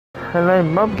hello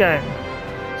Mob Gang.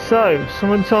 So,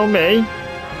 someone told me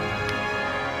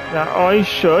that I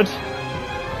should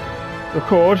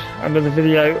record another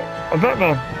video of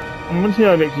Batman. I'm going to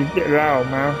know that you get loud,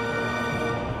 man.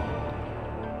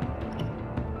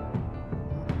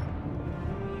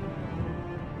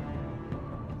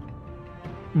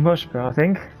 Much better, I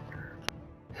think.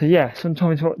 So yeah, someone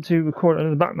told me to record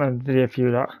another Batman video for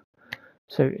you lot.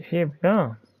 So here we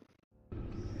are.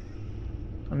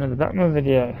 Another Batman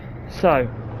video. So,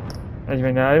 as you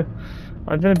may know,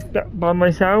 I've done it by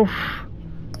myself.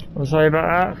 I'm sorry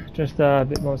about that. Just a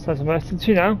bit more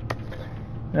satisfaction now.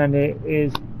 And it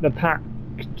is the Pact.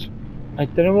 I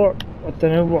don't know what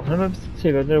I'm up to,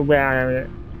 I don't know where I am in it.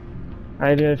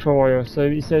 I did it for a while. So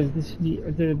it says this is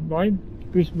the line.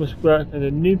 Bruce must work as a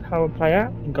new power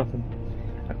player in Gotham.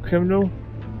 A criminal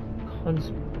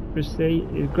conspiracy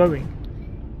is growing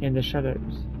in the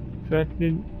shadows,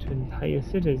 threatening to entire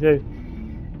city. So,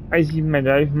 as you may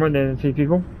know, more than a few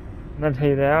people, I'm not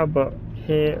here they are, but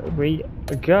here we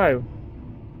go.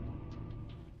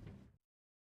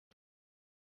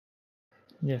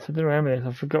 Yes, I don't know where I am in this,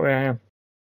 I forgot where I am.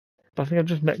 But I think I've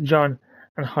just met John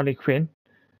and Harley Quinn.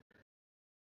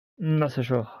 I'm not so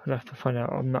sure, I'll have to find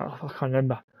out, I can't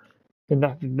remember. Been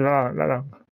that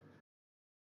long.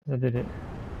 I did it.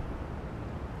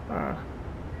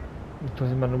 It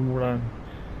doesn't matter more long.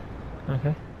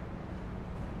 Okay.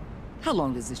 How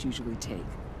long does this usually take?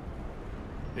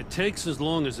 It takes as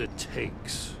long as it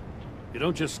takes. You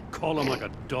don't just call him like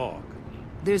a dog.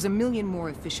 There's a million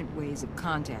more efficient ways of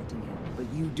contacting him, but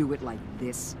you do it like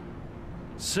this?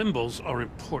 Symbols are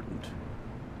important.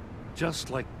 Just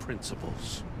like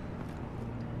principles.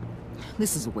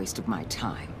 This is a waste of my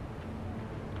time.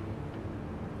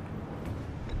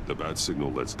 The bat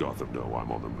signal lets Gotham know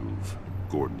I'm on the move.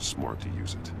 Gordon's smart to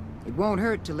use it. It won't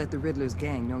hurt to let the Riddler's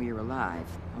gang know you're alive.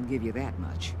 I'll give you that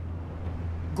much.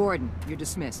 Gordon, you're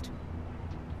dismissed.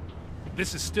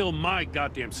 This is still my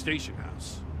goddamn station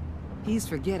house. He's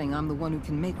forgetting I'm the one who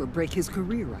can make or break his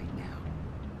career right now.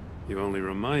 You only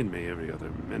remind me every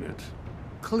other minute.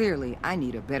 Clearly, I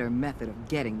need a better method of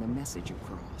getting the message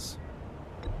across.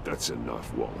 That's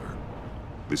enough, Waller.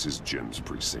 This is Jim's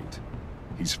precinct.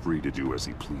 He's free to do as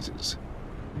he pleases.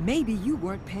 Maybe you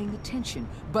weren't paying attention,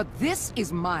 but this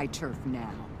is my turf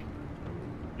now.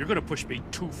 You're gonna push me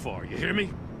too far, you hear me?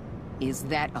 Is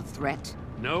that a threat?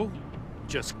 No,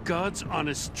 just God's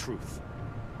honest truth.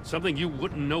 Something you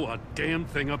wouldn't know a damn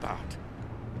thing about.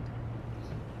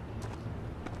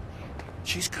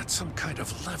 She's got some kind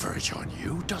of leverage on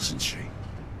you, doesn't she?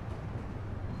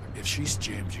 If she's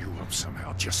jammed you up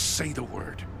somehow, just say the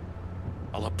word.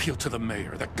 I'll appeal to the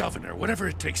mayor, the governor, whatever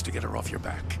it takes to get her off your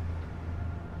back.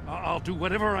 I'll do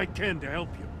whatever I can to help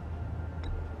you.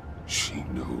 She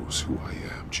knows who I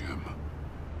am, Jim.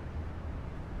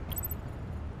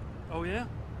 Oh yeah?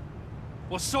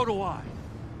 Well, so do I.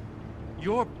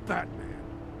 You're Batman.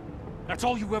 That's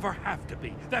all you ever have to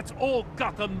be. That's all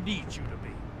Gotham needs you to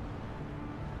be.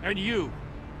 And you,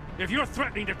 if you're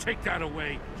threatening to take that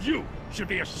away, you should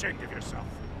be ashamed of yourself.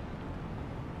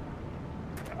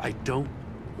 I don't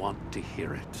want to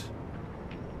hear it.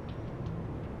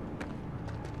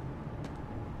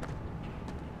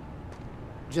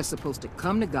 Just supposed to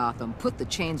come to Gotham, put the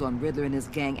chains on Riddler and his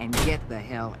gang, and get the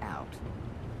hell out.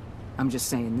 I'm just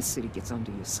saying, this city gets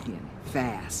under your skin.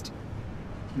 Fast.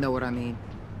 Know what I mean?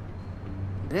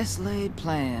 Best laid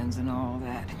plans and all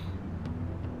that.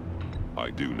 I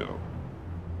do know.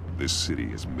 This city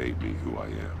has made me who I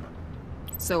am.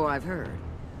 So I've heard.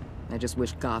 I just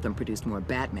wish Gotham produced more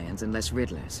Batmans and less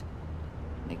Riddlers.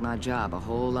 Make my job a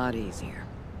whole lot easier.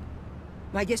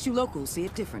 I guess you locals see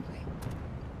it differently.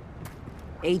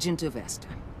 Agent Avesta.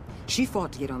 She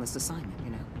fought to get on this assignment, you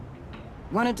know.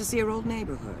 Wanted to see her old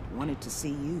neighborhood. Wanted to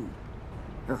see you.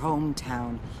 Her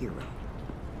hometown hero.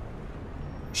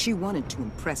 She wanted to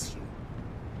impress you.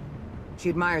 She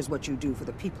admires what you do for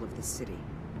the people of this city.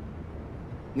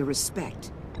 Your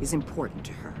respect is important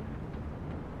to her.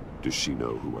 Does she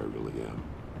know who I really am?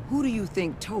 Who do you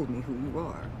think told me who you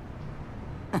are?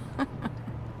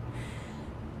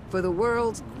 For the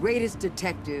world's greatest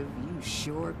detective, you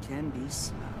sure can be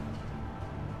slow.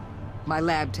 My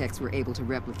lab techs were able to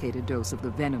replicate a dose of the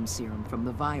venom serum from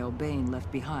the vial Bane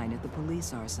left behind at the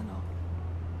police arsenal.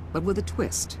 But with a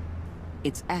twist.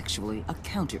 It's actually a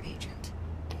counter-agent.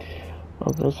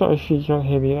 Okay, so if you can't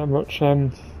hear me that much,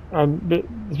 it's a bit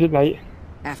late.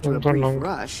 After a brief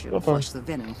rush, it'll flush the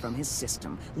venom from his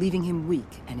system, leaving him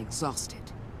weak and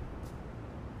exhausted.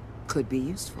 Could be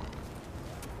useful.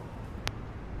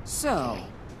 So,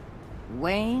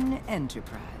 Wayne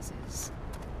Enterprises.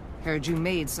 Heard you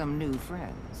made some new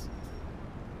friends.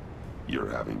 You're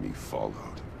having me followed.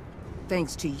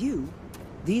 Thanks to you,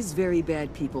 these very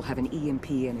bad people have an EMP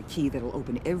and a key that'll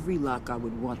open every lock I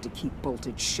would want to keep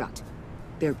bolted shut.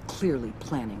 They're clearly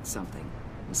planning something.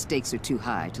 The stakes are too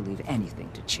high to leave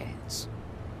anything to chance.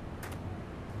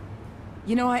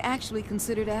 You know, I actually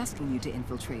considered asking you to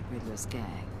infiltrate Riddler's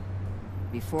gang.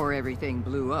 Before everything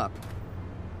blew up,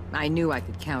 I knew I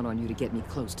could count on you to get me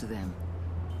close to them.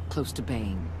 Close to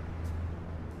Bane.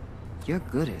 You're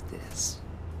good at this.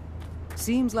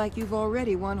 Seems like you've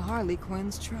already won Harley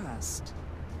Quinn's trust.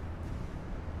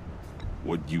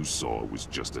 What you saw was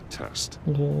just a test.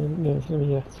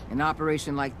 Yes. An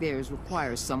operation like theirs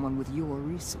requires someone with your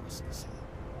resources.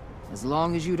 As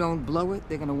long as you don't blow it,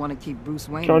 they're gonna want to keep Bruce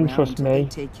Wayne John, around trust until me. they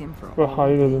take him for We're all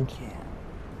higher they than- can.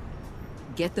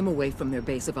 Get them away from their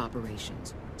base of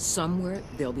operations. Somewhere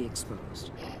they'll be exposed.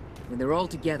 When they're all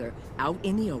together, out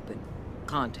in the open,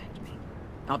 contact me.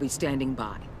 I'll be standing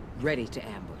by, ready to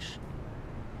ambush.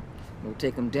 We'll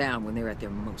take them down when they're at their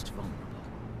most vulnerable.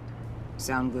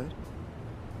 Sound good?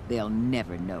 They'll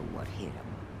never know what hit them.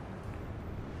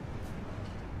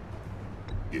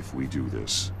 If we do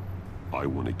this, I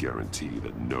want to guarantee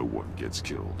that no one gets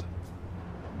killed.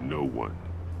 No one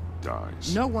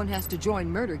dies. No one has to join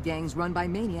murder gangs run by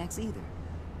maniacs either.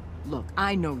 Look,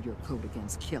 I know your code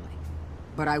against killing,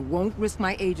 but I won't risk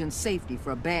my agent's safety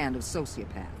for a band of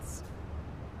sociopaths.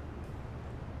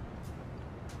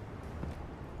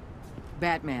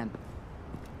 Batman,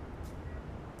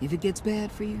 if it gets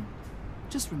bad for you,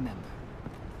 just remember,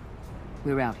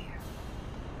 we're out here.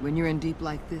 When you're in deep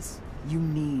like this, you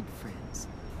need friends.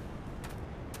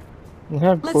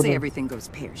 Let's say everything goes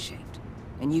pear-shaped,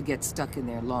 and you get stuck in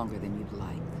there longer than you'd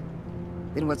like.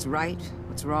 Then what's right,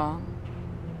 what's wrong,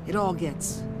 it all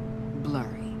gets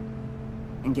blurry.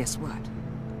 And guess what?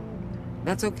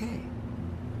 That's okay.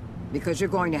 Because you're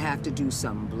going to have to do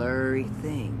some blurry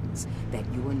things that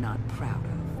you are not proud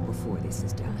of before this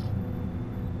is done.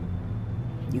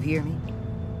 You hear me?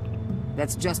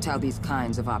 That's just how these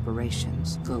kinds of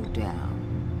operations go down.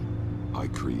 I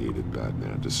created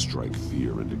Batman to strike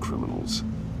fear into criminals,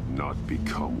 not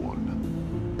become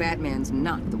one. Batman's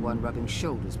not the one rubbing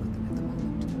shoulders with them at the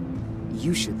moment.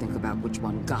 You should think about which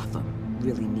one Gotham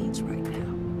really needs right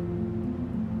now.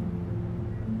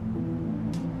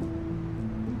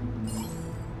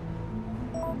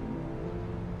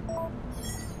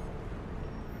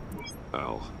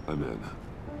 Al, I'm in.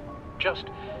 Just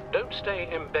don't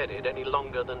stay embedded any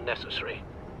longer than necessary.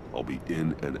 I'll be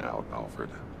in and out, Alfred.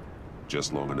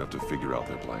 Just long enough to figure out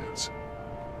their plans.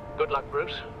 Good luck,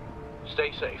 Bruce.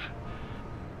 Stay safe.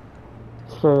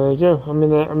 So there you go.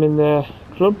 I'm in the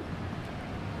club.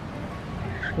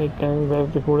 The gang,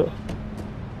 whatever they call it.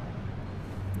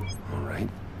 All right.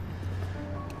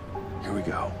 Here we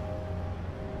go.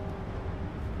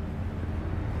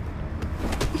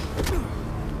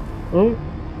 Oh.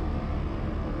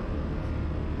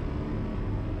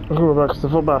 I'm coming back to the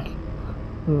fullback.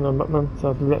 No, Batman, so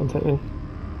I have to let him take me.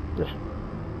 Yeah.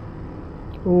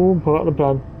 All part of the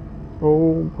plan.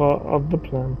 All part of the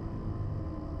plan.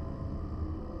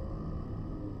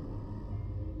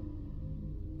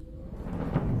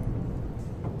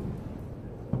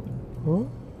 Huh?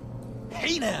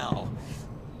 Hey now!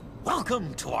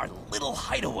 Welcome to our little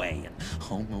hideaway and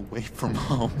home away from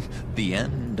home, the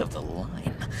end of the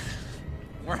line.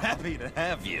 We're happy to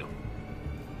have you.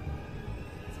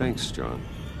 Thanks, John.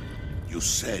 You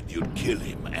said you'd kill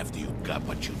him after you got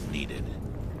what you needed.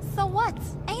 So what?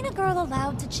 Ain't a girl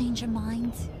allowed to change her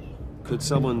mind? Could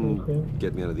someone Okay.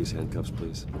 get me out of these handcuffs,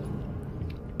 please?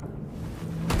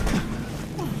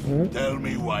 Tell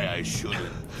me why I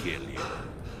shouldn't kill you.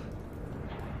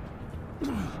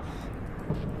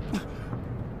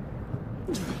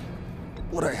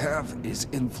 What I have is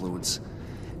influence,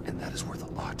 and that is worth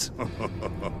a lot.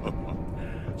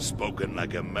 Spoken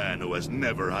like a man who has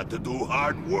never had to do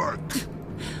hard work.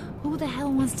 Who the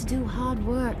hell wants to do hard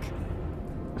work?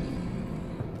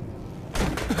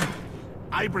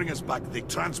 I bring us back the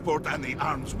transport and the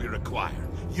arms we require.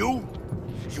 You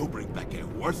bring back a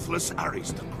worthless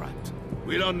aristocrat.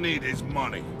 We don't need his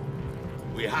money.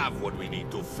 We have what we need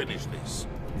to finish this.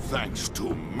 Thanks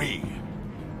to me.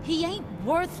 He ain't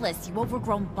worthless, you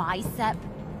overgrown bicep.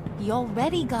 He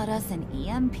already got us an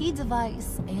EMP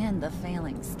device and the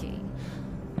failing ski.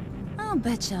 I'll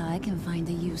betcha I can find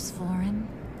a use for him.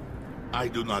 I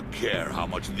do not care how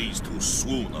much these two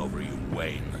swoon over you,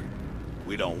 Wayne.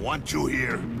 We don't want you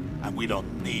here, and we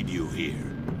don't need you here.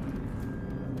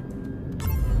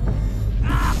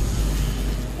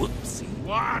 Whoopsie.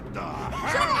 What the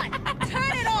hell? John!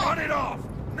 Turn it off! Cut it off!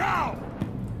 Now!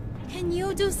 Can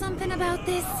you do something about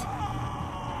this?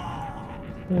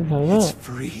 Okay, It's that.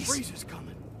 Freeze. Freeze is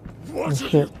coming. Oh, What have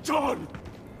shit. you done?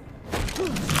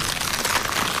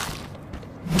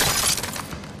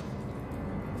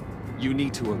 You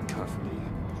need to uncuff me.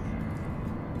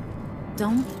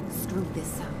 Don't screw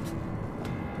this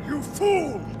up. You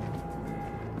fool!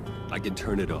 I can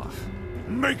turn it off.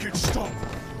 Make it stop,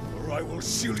 or I will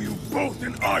seal you both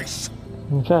in ice.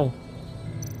 Okay.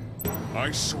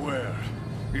 I swear,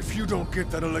 if you don't get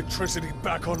that electricity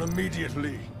back on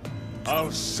immediately,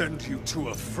 I'll send you to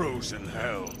a frozen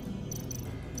hell.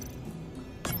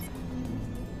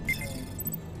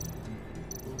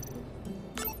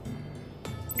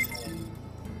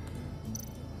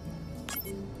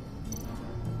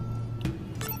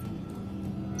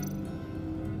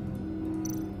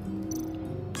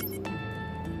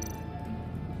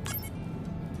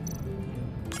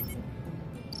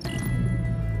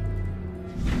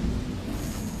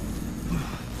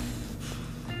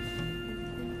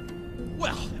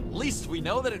 Well, at least we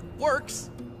know that it works.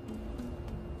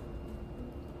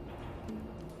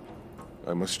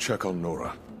 I must check on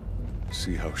Nora.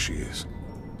 See how she is.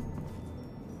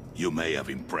 You may have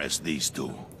impressed these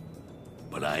two,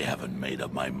 but I haven't made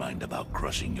up my mind about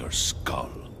crushing your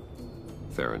skull.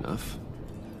 Fair enough.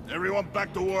 Everyone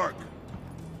back to work.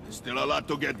 There's still a lot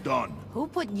to get done. Who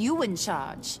put you in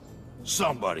charge?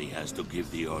 Somebody has to give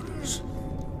the orders.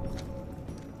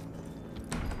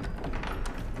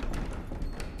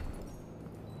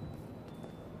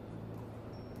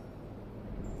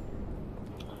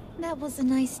 That was a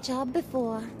nice job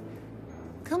before.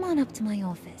 Come on up to my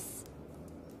office.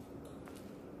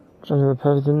 Trying to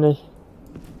pose, didn't he?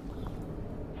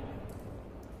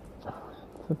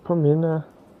 So put me in there.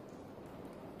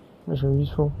 That's really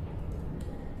useful.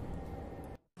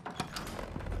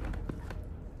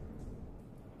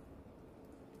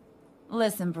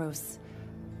 Listen, Bruce.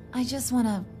 I just want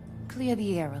to clear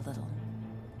the air a little.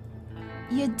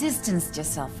 You distanced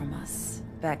yourself from us,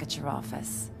 back at your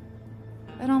office.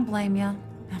 I don't blame you,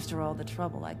 after all the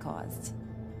trouble I caused.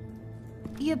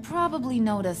 You probably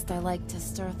noticed I like to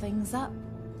stir things up.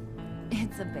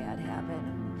 It's a bad habit.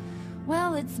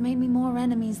 Well, it's made me more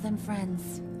enemies than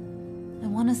friends. I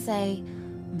want to say,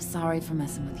 I'm sorry for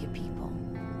messing with your people.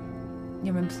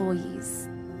 Your employees.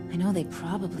 I know they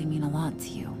probably mean a lot to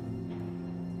you.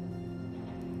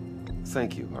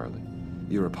 Thank you, Harley.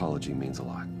 Your apology means a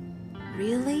lot.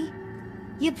 Really?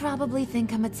 You probably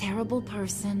think I'm a terrible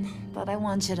person, but I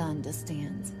want you to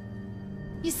understand.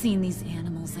 You've seen these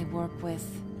animals I work with.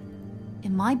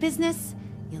 In my business,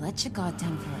 you let your guard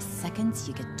down for a second,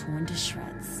 you get torn to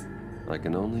shreds. I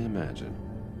can only imagine.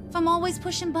 If I'm always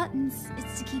pushing buttons,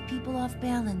 it's to keep people off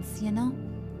balance, you know?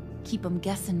 Keep them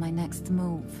guessing my next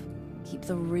move. Keep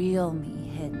the real me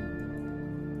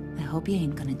hidden. I hope you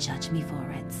ain't gonna judge me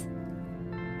for it.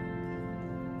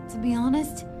 To be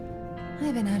honest,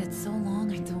 I've been at it so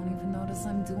long I don't even notice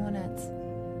I'm doing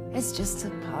it. It's just a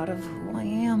part of who I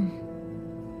am.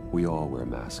 We all wear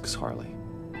masks, Harley.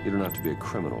 You don't have to be a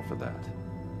criminal for that.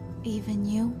 Even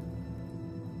you?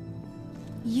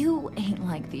 You ain't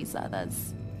like these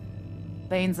others.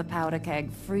 Bane's a powder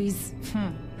keg. Freeze.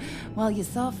 Well, you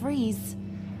saw Freeze.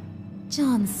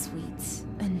 John's sweet,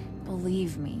 and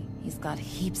believe me, he's got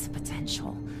heaps of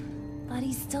potential. But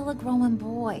he's still a growing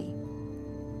boy.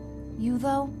 You,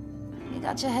 though, you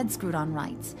got your head screwed on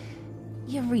right.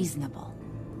 You're reasonable.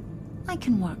 I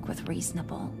can work with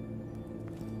reasonable.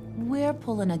 We're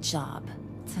pulling a job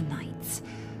tonight.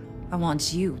 I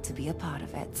want you to be a part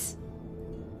of it.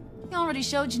 You already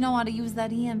showed you know how to use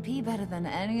that EMP better than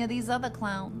any of these other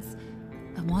clowns.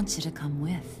 I want you to come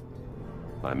with.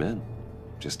 I'm in.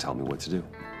 Just tell me what to do.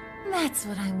 That's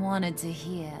what I wanted to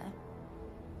hear.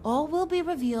 All will be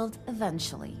revealed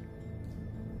eventually.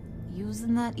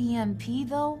 Using that EMP,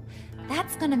 though,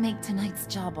 that's gonna make tonight's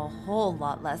job a whole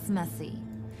lot less messy.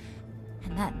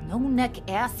 And that no-neck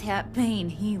asshat Bane,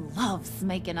 he loves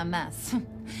making a mess.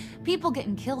 People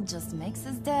getting killed just makes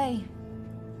his day.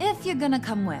 If you're gonna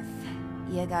come with,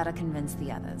 you gotta convince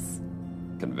the others.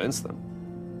 Convince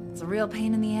them? It's a real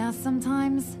pain in the ass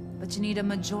sometimes, but you need a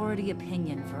majority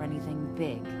opinion for anything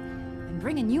big. And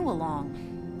bringing you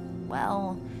along,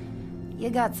 well, you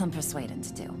got some persuading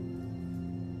to do.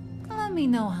 Let me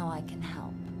know how I can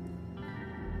help.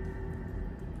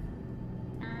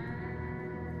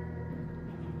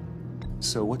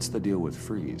 So what's the deal with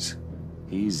Freeze?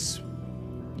 He's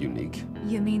unique.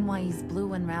 You mean why he's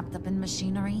blue and wrapped up in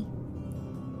machinery?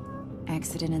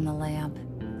 Accident in the lab.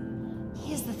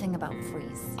 Here's the thing about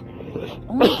Freeze.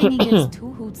 Only thing he gives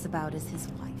two hoots about is his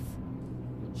wife.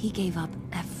 He gave up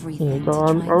everything to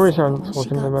try and always save her on when she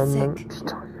talking got about sick.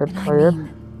 it. And I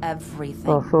mean everything.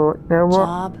 I thought, you know what?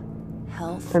 Job,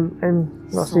 health, and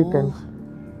not soul, sleeping.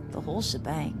 the whole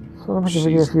shebang. So I'm going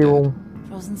to see you.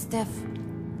 Frozen stiff.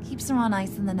 Keeps her on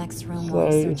ice in the next room So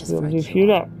while he it's searches for a going to cure.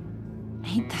 fuel up.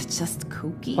 Ain't that just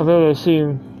kooky? I will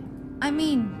assume. I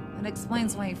mean, it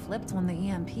explains why he flipped when the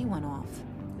EMP went off.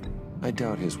 I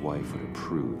doubt his wife would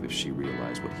approve if she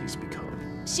realized what he's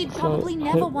become. She'd probably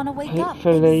never want to wake up.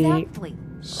 hopefully- Exactly.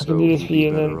 So do this he'd for be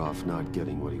you then. better off not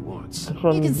getting what he wants.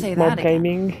 From You can say Mob that again,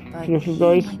 Gaming, but for he you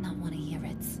guys. might not want to hear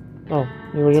it. Oh,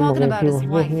 you already Talking know about his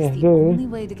wife yeah, is the do. only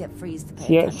way to get Freeze to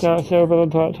pay Yeah, attention to so you. about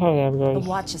the time now, But guys.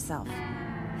 watch yourself.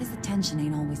 His attention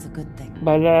ain't always a good thing.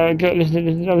 But listen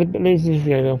to this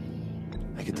video.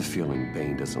 I get the feeling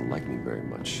Bane doesn't like me very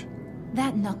much.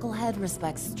 That knucklehead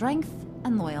respects strength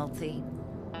and loyalty.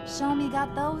 Show him you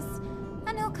got those,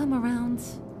 and he'll come around.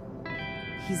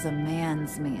 He's a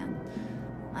man's man.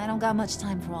 I don't got much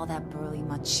time for all that burly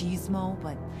machismo,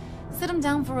 but sit him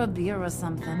down for a beer or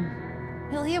something.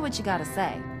 He'll hear what you gotta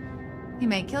say. He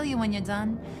may kill you when you're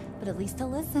done, but at least he'll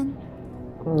listen.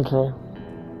 Okay.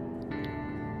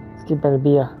 Let's get better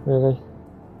beer, really.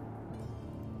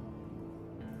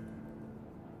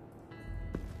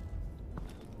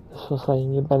 That's what I'm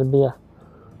saying, get better beer.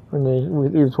 When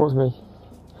he talk to me.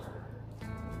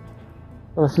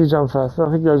 Let's see John first. I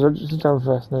think I'll see John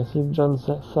first. No, see John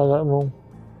say that wrong.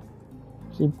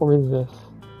 See what is this?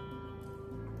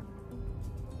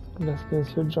 Let's go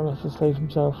see what John has to say for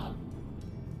himself.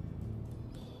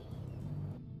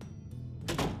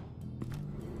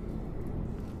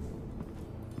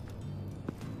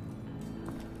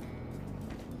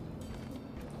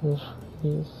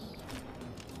 Yes.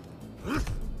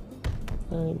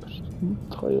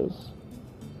 Tires.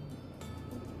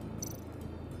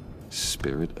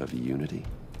 Spirit of unity?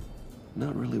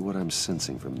 Not really what I'm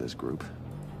sensing from this group.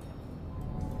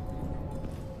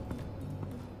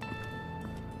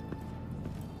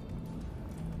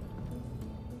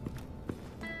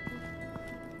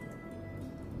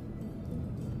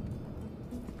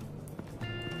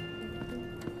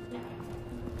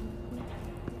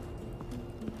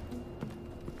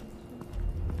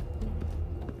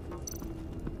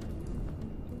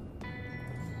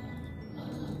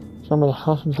 Somebody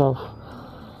house himself.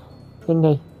 Didn't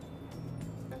he?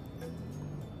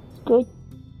 Good.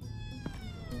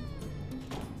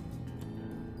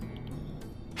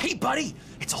 Hey, buddy!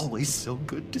 It's always so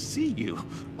good to see you.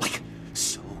 Like,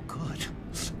 so good.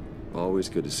 Always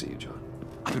good to see you, John.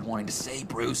 I've been wanting to say,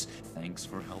 Bruce, thanks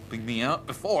for helping me out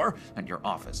before, and your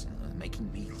office,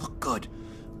 making me look good.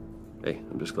 Hey,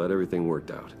 I'm just glad everything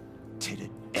worked out. Did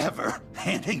it ever?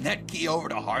 Handing that key over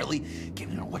to Harley,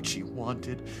 giving her what she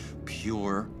wanted.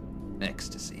 Pure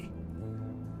ecstasy.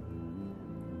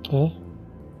 Okay.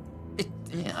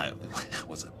 It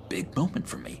was a big moment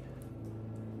for me.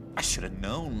 I should have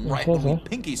known right Okay, when we sir.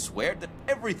 pinky sweared that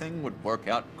everything would work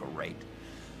out great.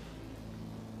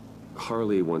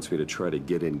 Harley wants me to try to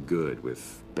get in good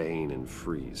with Bane and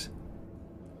Freeze.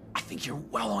 I think you're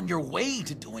well on your way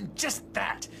to doing just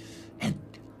that. And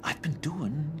I've been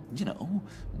doing, you know,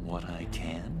 what I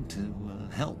can to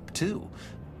help, too.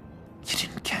 You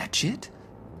didn't catch it?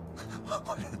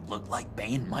 When it looked like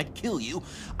Bane might kill you,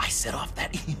 I set off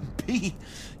that EMP,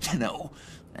 you know,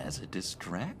 as a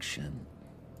distraction.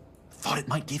 Thought it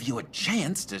might give you a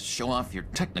chance to show off your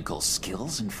technical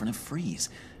skills in front of Freeze.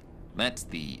 That's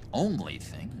the only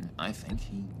thing I think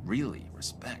he really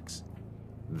respects.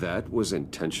 That was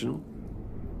intentional?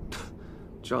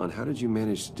 John, how did you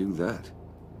manage to do that?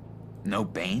 No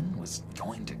Bane was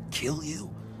going to kill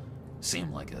you?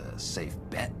 Seemed like a safe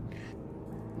bet.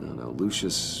 No,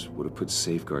 Lucius would have put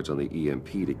safeguards on the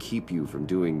EMP to keep you from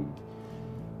doing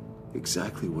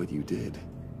exactly what you did.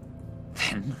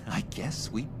 Then I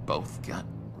guess we both got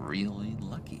really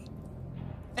lucky.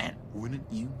 And wouldn't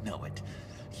you know it,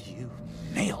 you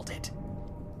nailed it.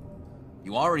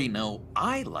 You already know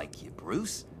I like you,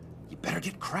 Bruce. You better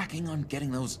get cracking on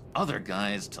getting those other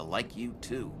guys to like you,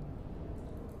 too.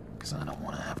 Because I don't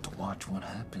want to have to watch what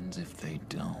happens if they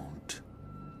don't.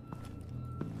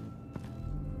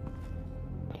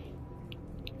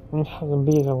 Let's have the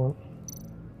beers I want.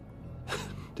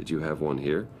 Did you have one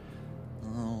here?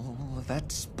 Oh,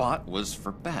 that spot was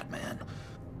for Batman.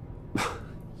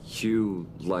 You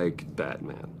like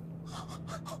Batman.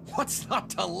 What's not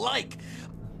to like?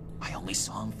 I only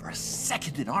saw him for a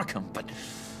second in Arkham, but...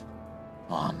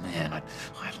 oh man,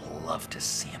 I'd love to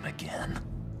see him again.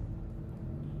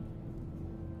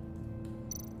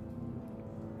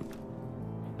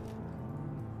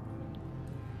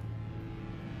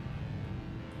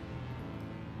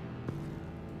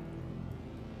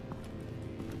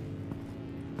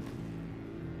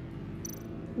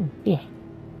 Yeah.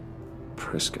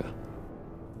 Priska.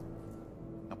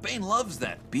 Bane loves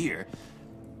that beer.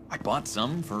 I bought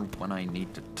some for when I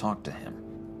need to talk to him.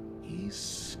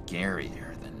 He's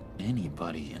scarier than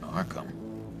anybody in Arkham.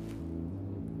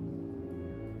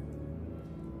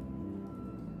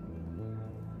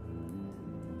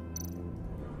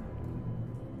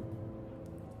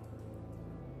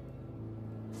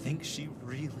 Think she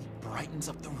really brightens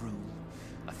up the room.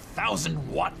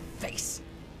 1,000-watt face.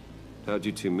 How'd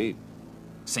you two meet?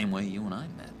 Same way you and I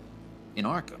met. In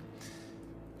Arkham.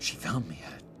 She found me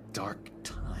at a dark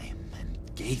time and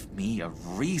gave me a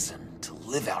reason to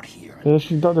live out here and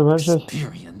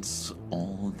experience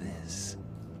all this.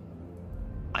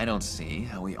 I don't see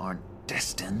how we aren't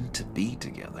destined to be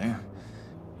together.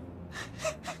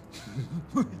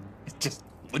 It just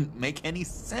wouldn't make any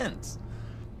sense.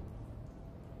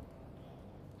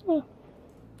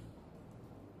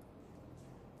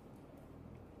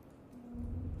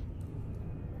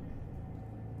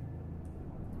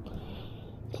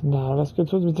 Now let's go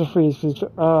to Mr. Freeze first.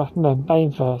 No,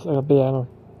 Bane first. I got BM.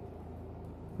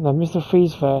 No, Mr.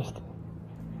 Freeze first.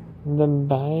 And then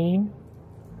Bane.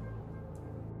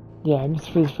 Yeah,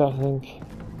 Mr. Freeze first, I think.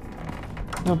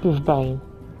 I'll be with Bane.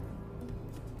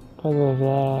 Probably over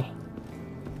there.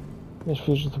 Mr.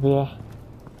 Freeze just up here.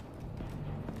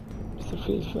 Mr.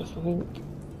 Freeze first, I think.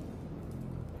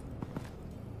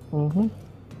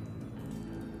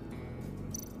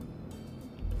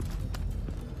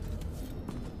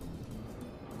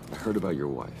 I heard about your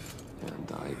wife,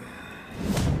 and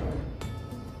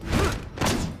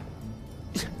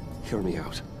Hear me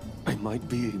out. I might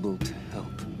be able to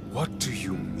help. What do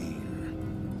you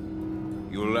mean?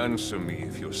 You'll answer me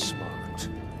if you're smart,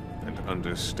 and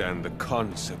understand the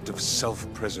concept of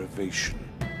self-preservation.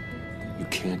 You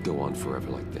can't go on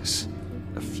forever like this.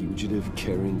 A fugitive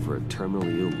caring for a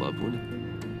terminally ill loved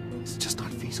one? It's just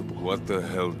not feasible. What the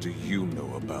hell do you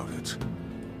know about it?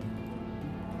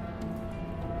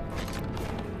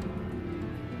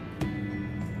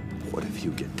 What if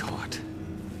you get caught?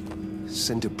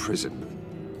 Sent to prison?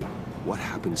 What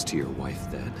happens to your wife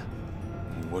then?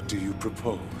 What do you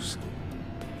propose?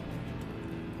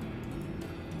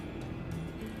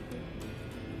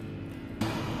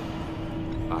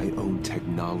 I own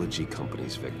technology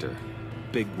companies, Victor.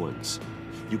 Big ones.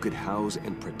 You could house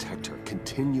and protect her.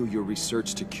 Continue your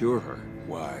research to cure her.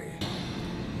 Why?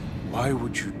 Why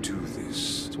would you do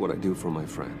this? It's what I do for my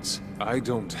friends. I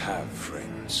don't have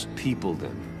friends. People,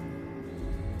 then.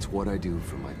 It's what I do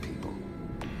for my people.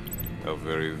 How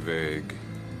very vague.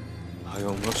 I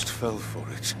almost fell for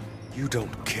it. You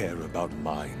don't care about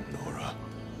mine, Nora.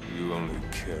 You only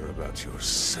care about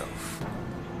yourself.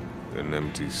 An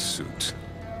empty suit.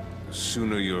 The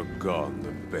sooner you're gone,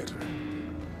 the better.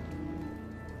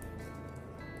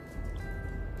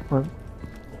 Right.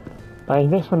 Bang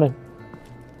this one then.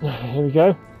 Here we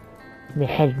go. My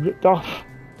head ripped off.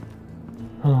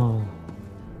 Oh.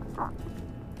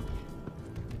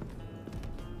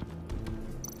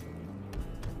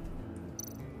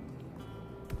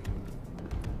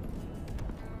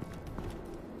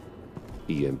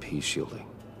 EMP shielding.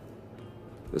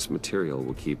 This material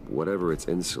will keep whatever it's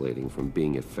insulating from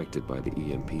being affected by the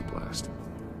EMP blast.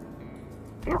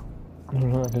 I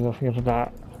don't know if there's nothing for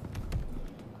that.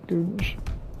 Douche.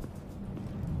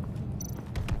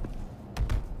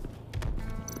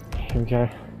 Here we go.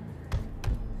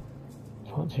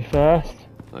 Talk to you first.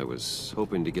 I was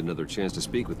hoping to get another chance to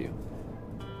speak with you.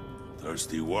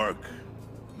 Thirsty work.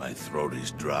 My throat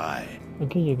is dry.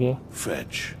 Okay, you go.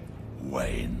 Fetch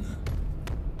Wayne.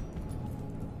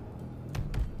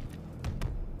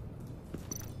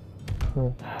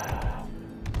 Oh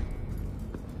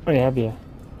yeah, beer.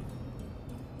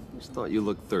 Just thought you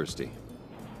looked thirsty.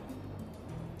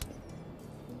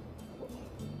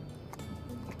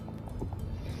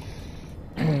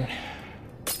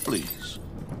 Please,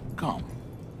 come.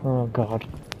 Oh god.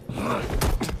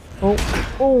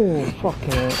 Oh,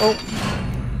 fucking hell.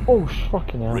 Oh,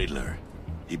 fucking hell. Riddler,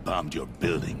 he bombed your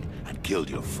building and killed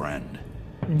your friend.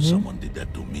 Someone did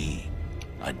that to me.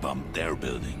 I'd bomb their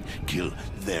building, kill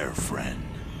their friend.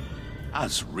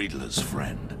 As Riddler's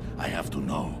friend, I have to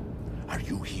know, are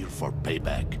you here for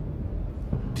payback?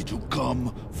 Did you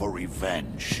come for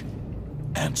revenge?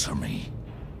 Answer me,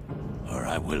 or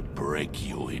I will break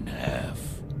you in half.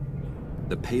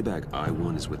 The payback I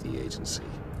want is with the agency.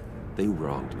 They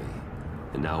wronged me,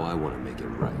 and now I want to make it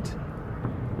right.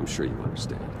 I'm sure you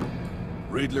understand.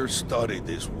 Riddler studied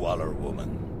this Waller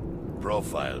woman,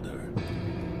 profiled her.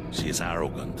 She is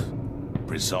arrogant,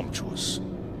 presumptuous,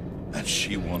 and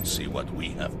she won't see what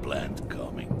we have planned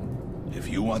coming. If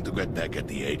you want to get back at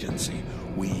the agency,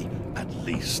 we at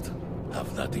least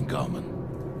have that in common.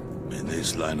 In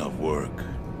this line of work,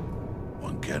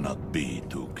 One cannot be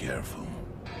too careful.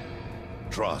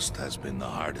 Trust has been the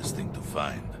hardest thing to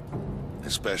find,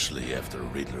 especially after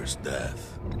Riddler's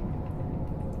death.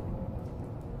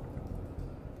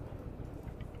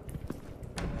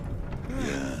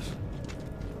 Yes,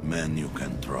 men you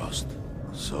can trust.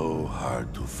 So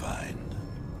hard to find.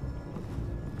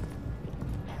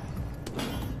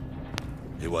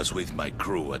 He was with my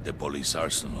crew at the police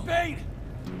arsenal. Bane!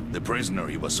 The prisoner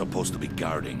he was supposed to be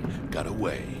guarding got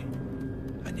away.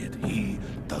 And yet he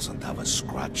doesn't have a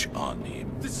scratch on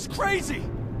him. This is crazy!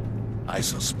 I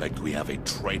suspect we have a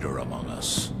traitor among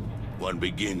us. One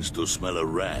begins to smell a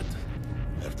rat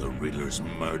after Riddler's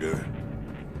murder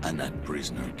and that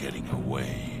prisoner getting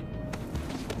away.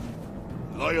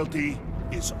 Loyalty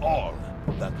is all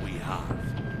that we have.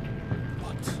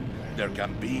 But there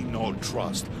can be no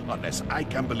trust unless I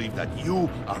can believe that you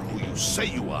are who you say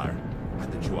you are,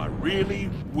 and that you are really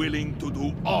willing to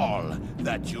do all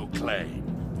that you claim.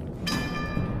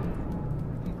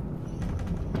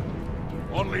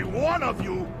 Only one of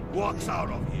you walks out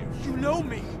of here. You know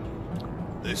me!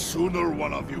 The sooner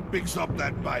one of you picks up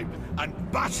that pipe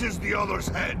and bashes the other's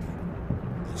head,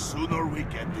 the sooner we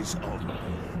get this over.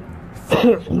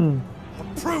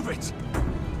 Prove it!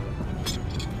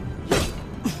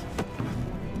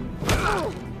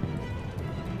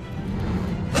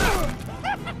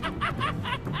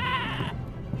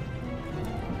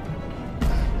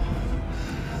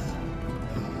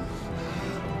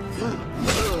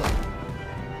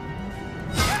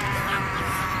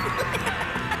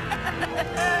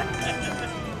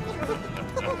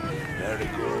 Very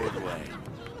good, Wayne.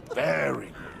 Very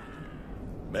good.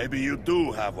 Maybe you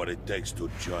do have what it takes to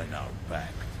join our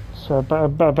pact. So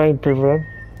better Bane proof then.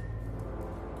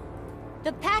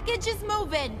 The package is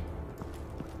moving.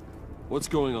 What's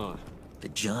going on? The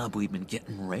job we've been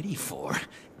getting ready for,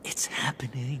 it's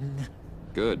happening.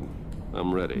 Good.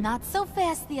 I'm ready. Not so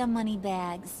fast, the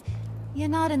Moneybags. You're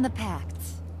not in the pact.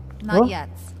 Not What? yet.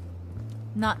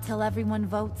 Not till everyone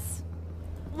votes.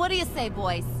 What do you say,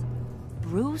 boys?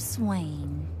 Bruce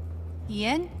Wayne.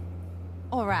 In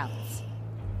or out?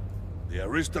 The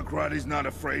aristocrat is not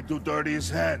afraid to dirty his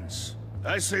hands.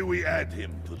 I say we add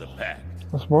him to the pact.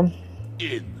 That's one.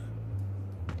 In.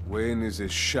 Wayne is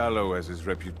as shallow as his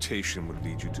reputation would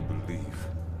lead you to believe.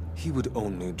 He would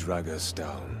only drag us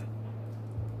down.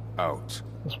 Out.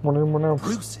 That's one in, one out.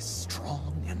 Bruce is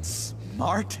strong and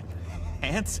smart and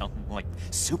handsome, like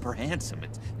super handsome.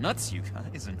 It's nuts, you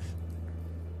guys, and...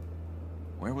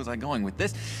 Where was I going with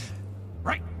this?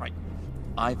 Right.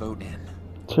 I vote in.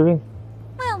 Two in.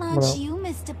 Well, aren't Well. you,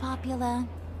 Mr. Popular?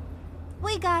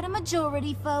 We got a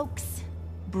majority, folks.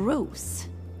 Bruce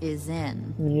is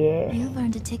in. Yeah. You've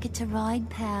earned a ticket to ride,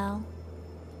 pal.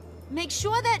 Make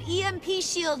sure that EMP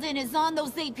shielding is on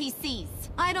those APCs.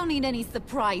 I don't need any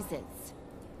surprises.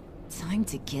 Time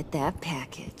to get that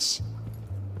package.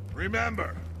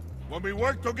 Remember, when we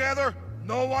work together,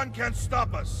 no one can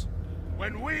stop us.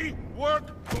 When we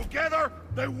work together,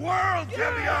 the world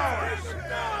can be ours!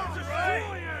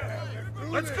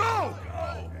 Let's go!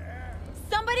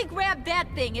 Somebody grab that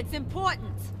thing, it's important.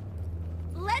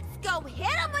 Let's go hit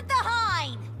him with the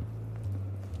hind!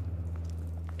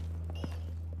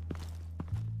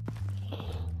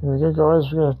 Here we go,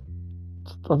 guys. We're gonna.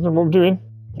 I don't know what I'm doing.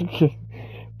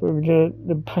 But we're gonna.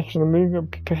 The package on the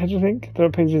move. Package, I think. There are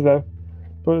pages though.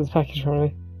 But there's a package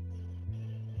apparently.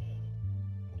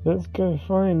 Let's go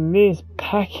find this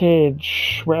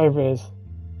package. Wherever it is.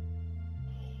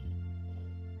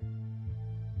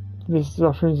 This is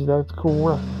opportunity though. It's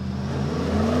cool.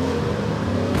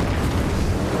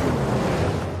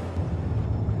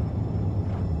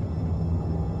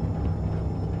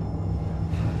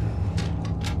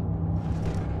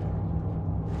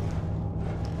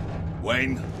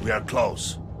 Wayne, we are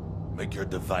close. Make your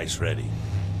device ready.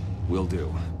 Will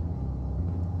do.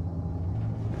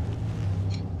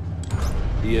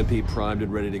 EMP primed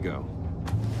and ready to go.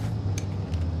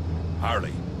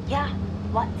 Harley, Yeah,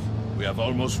 what? we have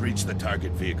almost reached the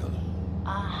target vehicle.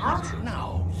 Uh-huh.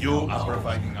 Now, you are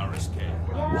providing our escape.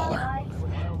 Waller.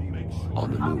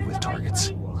 On the move with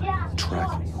targets.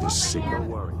 Track this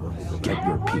signal. Get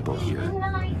your people here.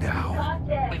 Now.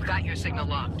 We've got your signal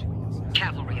locked.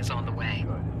 Cavalry is on the way.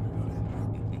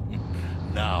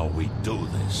 Now we do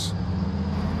this.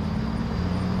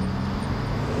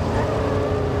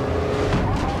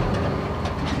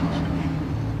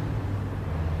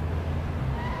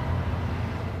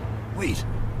 Wait,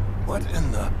 what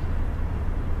in the...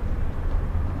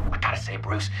 I gotta say,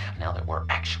 Bruce, now that we're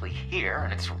actually here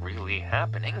and it's really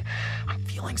happening, I'm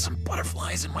feeling some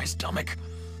butterflies in my stomach.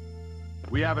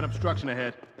 We have an obstruction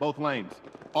ahead, both lanes.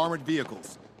 Armored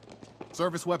vehicles.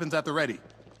 Service weapons at the ready.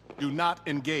 Do not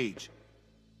engage.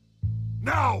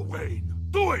 Now, Wayne!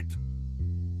 Do it!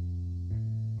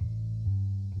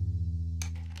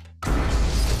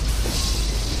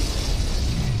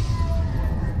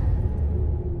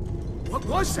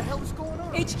 What the hell is going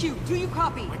on? HQ, do you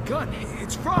copy? My gun,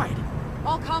 it's fried.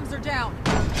 All comms are down.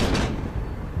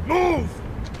 Move!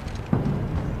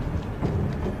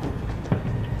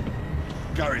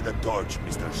 Carry the torch,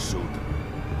 Mr. Suit.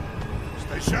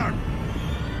 Stay sharp.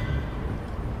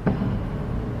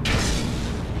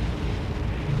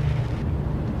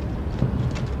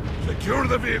 Secure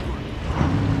the vehicle.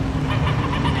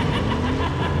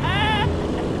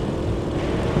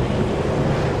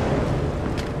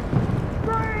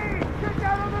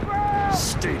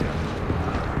 Stay down.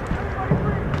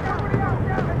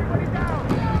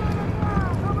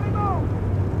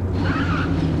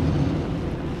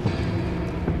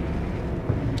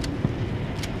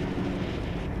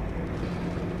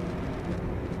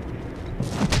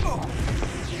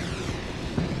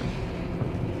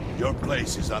 Your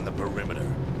place is on the perimeter.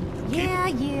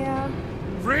 Yeah.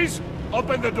 Freeze!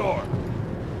 Open the door.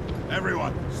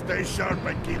 Everyone, stay sharp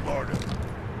and keep order.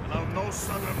 Allow no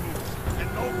sudden moves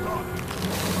and no talking.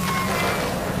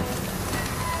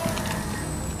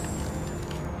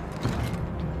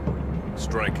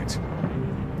 Strike it.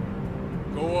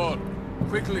 Go on.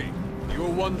 Quickly. You're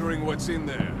wondering what's in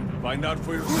there. Find out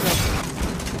for yourself.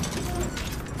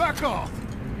 Back off,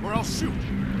 or I'll shoot.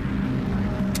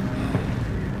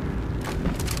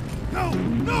 No!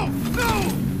 No! No!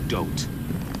 Don't.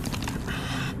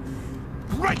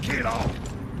 Break it off!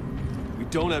 We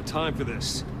don't have time for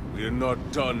this. We're not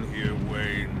done here,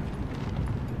 Wayne.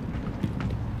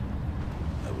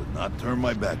 I would not turn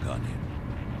my back on him.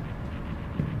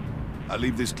 I'll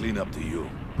leave this clean up to you,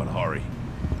 but hurry.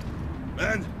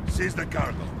 Men, seize the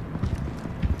cargo.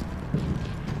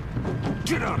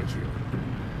 Get out of here!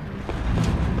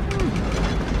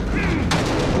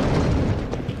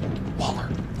 Waller,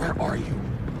 where are you?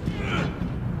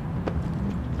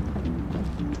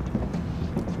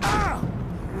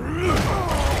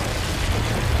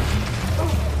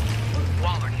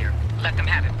 Waller here. Let them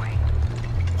have it, Wayne.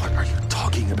 What are you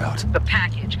talking about? The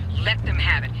package. Let them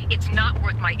have it. It's not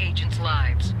worth my agents'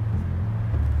 lives.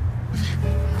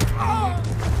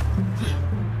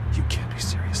 You can't be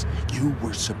serious. You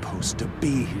were supposed to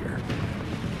be here.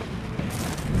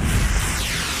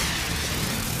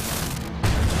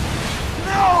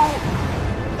 No!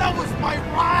 That was my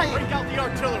ride! Break out the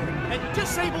artillery and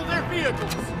disable their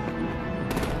vehicles!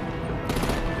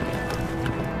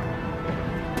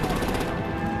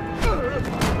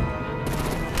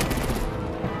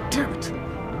 Damn it!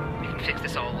 We can fix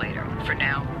this all later. For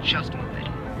now, just move it.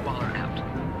 Waller out.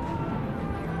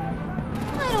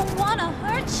 I don't want to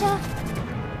hurt you,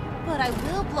 but I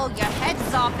will blow your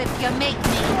heads off if you make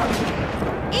me.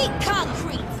 Eat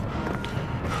concrete!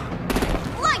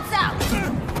 Lights out!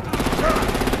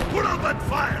 Put out that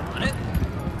fire! On it.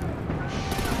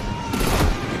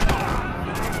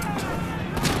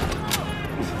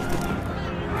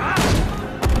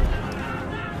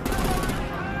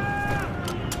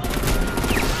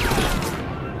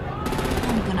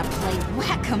 I'm gonna play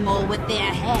whack-a-mole with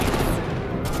their heads.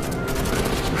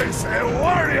 They say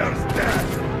warrior's dead!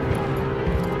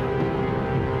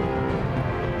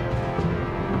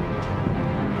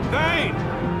 Vane!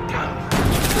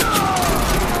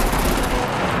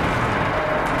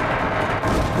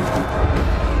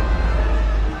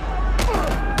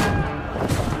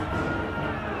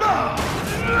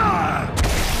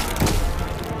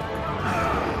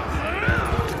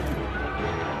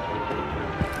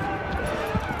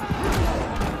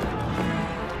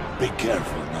 Be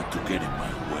careful not to get in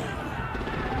my way.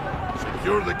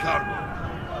 Secure the cargo.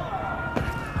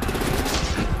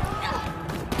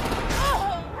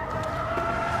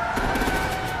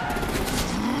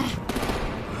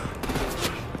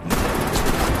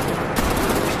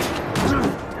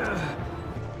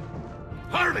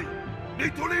 Hurry!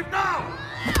 Need to leave now!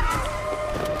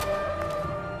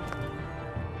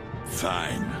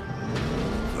 Fine.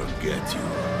 Forget you.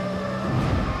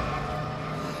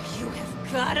 You have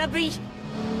gotta be...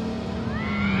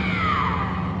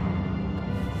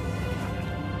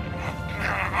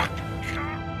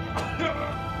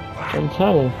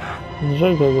 Wcale.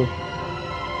 Lżej tego.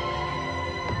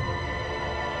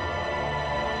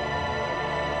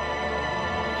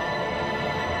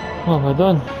 What have I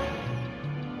done?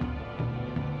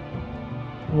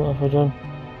 What have I done?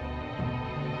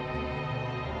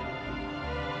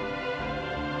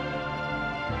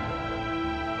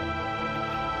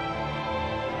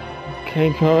 Okay,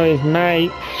 guys,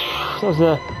 mate. That was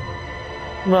a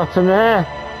rough in there.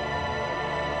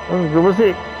 How good was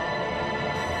it?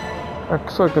 I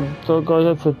saw the guys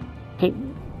had to pick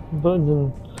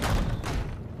buttons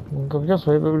and go get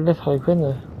something, but we left Harley Quinn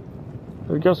there.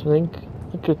 But we got something.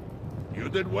 Okay. You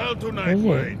did well tonight,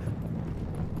 Yeah. Wayne.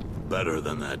 Better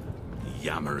than that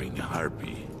yammering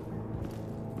harpy.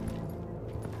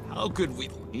 How could we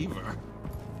leave her?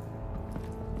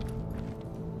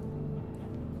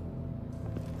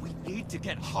 We need to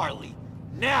get Harley.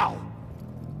 Now!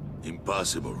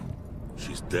 Impossible.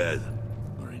 She's dead.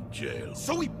 Or in jail.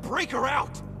 So we break her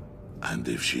out! And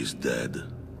if she's dead,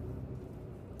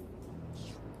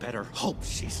 Better hope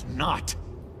she's not.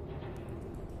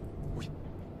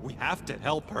 We have to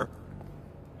help her.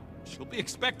 She'll be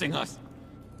expecting us.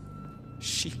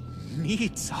 She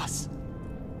needs us.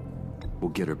 We'll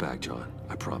get her back, John.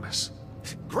 I promise.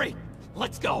 Great.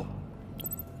 Let's go.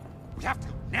 We have to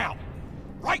go now.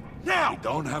 Right now! we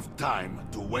don't have time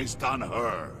to waste on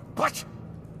her. But...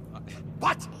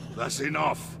 That's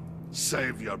enough.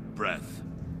 Save your breath.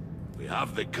 We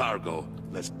have the cargo.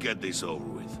 Let's get this over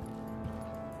with.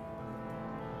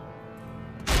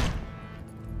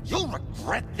 You'll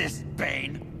regret this,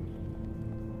 Bane!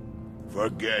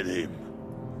 Forget him.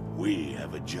 We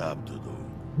have a job to do.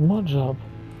 What job?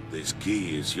 This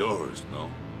key is yours, no?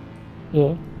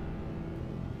 Yeah.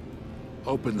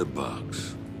 Open the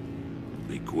box.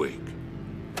 Be quick.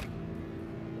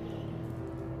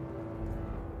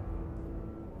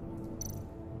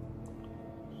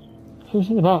 Who's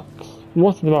in the box?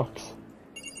 What's in the box?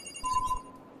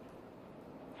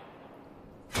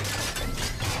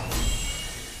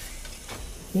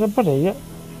 Is that Buddy? Yeah.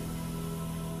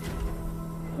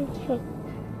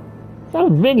 That's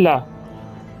Villa.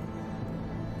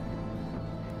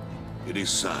 It is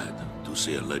sad to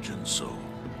see a legend so,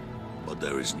 but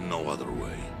there is no other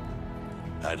way.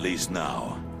 At least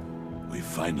now, we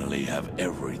finally have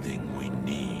everything we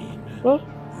need. What?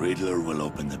 Riddler will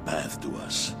open the path to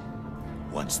us,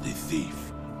 once the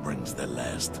thief brings the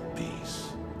last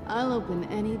piece. I'll open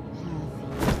any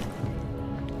path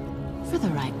for the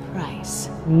right price.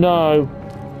 No.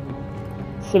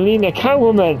 Selina,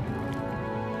 Catwoman.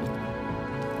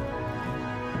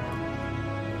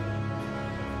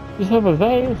 Just have a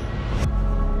veil.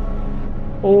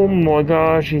 Oh my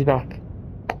gosh, she's back.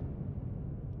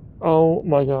 Oh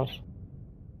my gosh.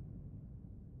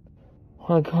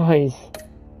 Oh guys.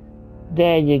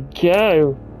 There you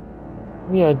go.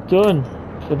 We are done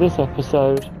for this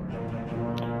episode.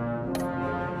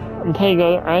 I'm telling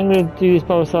you guys, I'm going to do this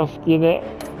by myself, the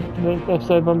next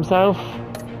episode by myself.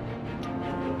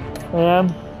 I am.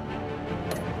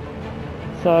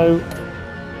 So,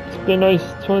 it's been nice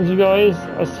talking to you guys.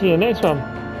 I'll see you next one.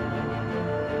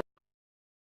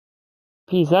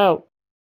 Peace out.